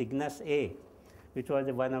source Cygnus A, which was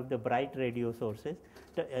one of the bright radio sources.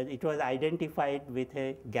 It was identified with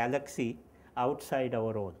a galaxy outside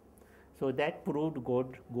our own. So that proved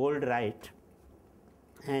Gould right,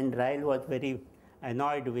 and Ryle was very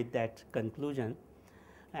annoyed with that conclusion,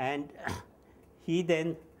 and he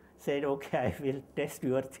then said, okay, I will test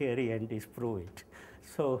your theory and disprove it.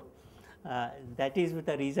 So that is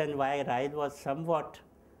the reason why Ryle was somewhat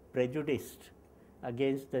prejudiced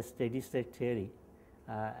against the steady state theory.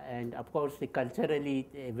 And of course, culturally,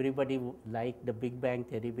 everybody liked the Big Bang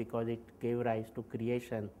theory because it gave rise to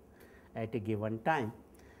creation at a given time.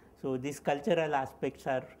 So these cultural aspects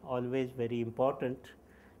are always very important.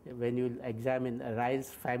 When you examine, Ryle's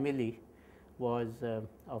family was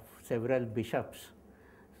of several bishops.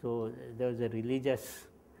 So there was a religious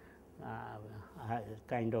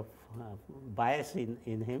kind of bias in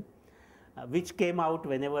him, which came out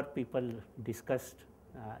whenever people discussed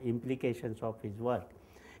implications of his work.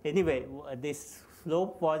 Anyway, this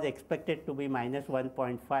slope was expected to be minus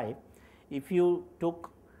 1.5. If you took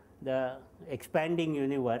the expanding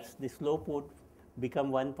universe, the slope would become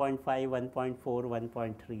 1.5, 1.4,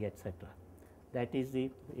 1.3, etc. That is the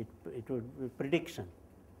prediction.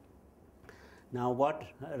 Now, what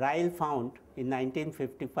Ryle found in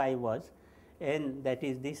 1955 was n, that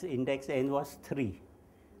is this index n was 3.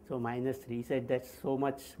 So minus 3. He said that's so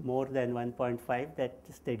much more than 1.5 that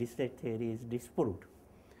steady state theory is disproved.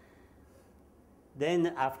 Then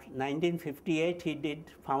after 1958, he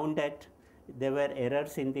found that there were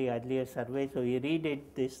errors in the earlier survey, so he redid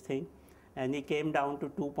this thing, and he came down to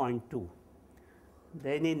 2.2.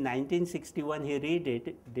 Then in 1961, he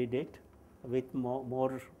did it with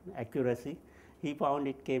more accuracy. He found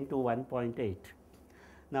it came to 1.8.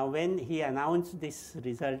 Now, when he announced this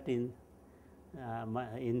result in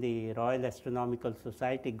the Royal Astronomical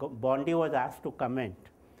Society, Bondi was asked to comment,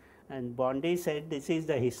 and Bondi said, "This is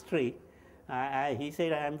the history." He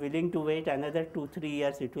said, "I am willing to wait another 2-3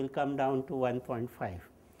 years, it will come down to 1.5.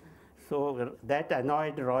 So that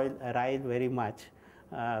annoyed Ryle very much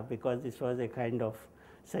because this was a kind of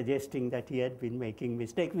suggesting that he had been making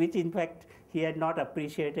mistakes, which in fact he had not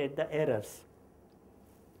appreciated the errors.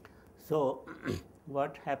 So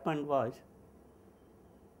what happened was,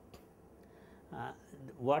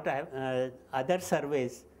 other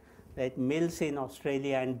surveys like Mills in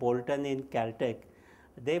Australia and Bolton in Caltech,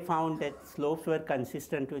 they found that slopes were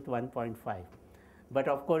consistent with 1.5. But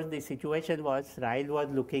of course, the situation was Ryle was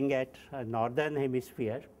looking at northern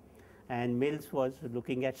hemisphere and Mills was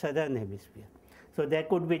looking at southern hemisphere. So there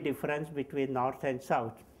could be difference between north and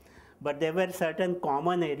south, but there were certain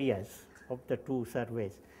common areas of the two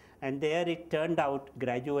surveys. And there it turned out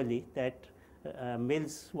gradually that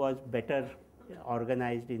Mills was better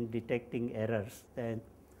organized in detecting errors than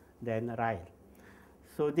Ryle.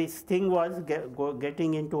 So this thing was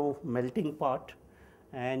getting into melting pot,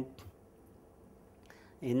 and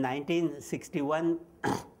in 1961,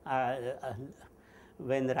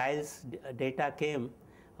 when Ryle's data came,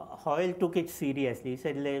 Hoyle took it seriously. He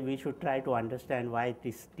said, "We should try to understand why it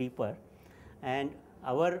is steeper." And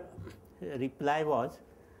our reply was,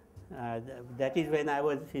 that is when I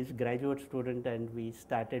was his graduate student and we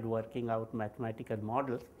started working out mathematical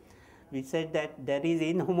models. We said that there is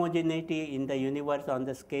inhomogeneity in the universe on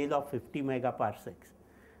the scale of 50 megaparsecs.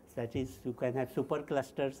 That is, you can have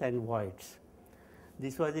superclusters and voids.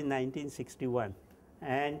 This was in 1961.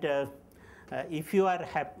 And if you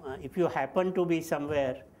happen to be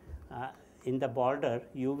somewhere in the border,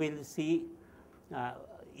 you will see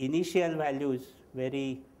initial values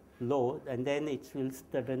very low, and then it will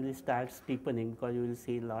suddenly start steepening because you will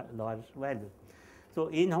see large value. So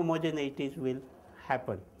inhomogeneities will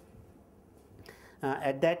happen.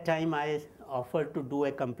 At that time, I offered to do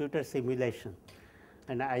a computer simulation,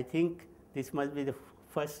 and I think this must be the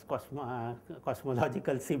first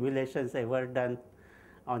cosmological simulations ever done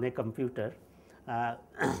on a computer.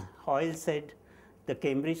 Hoyle said the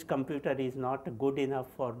Cambridge computer is not good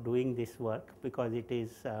enough for doing this work because it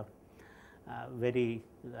is very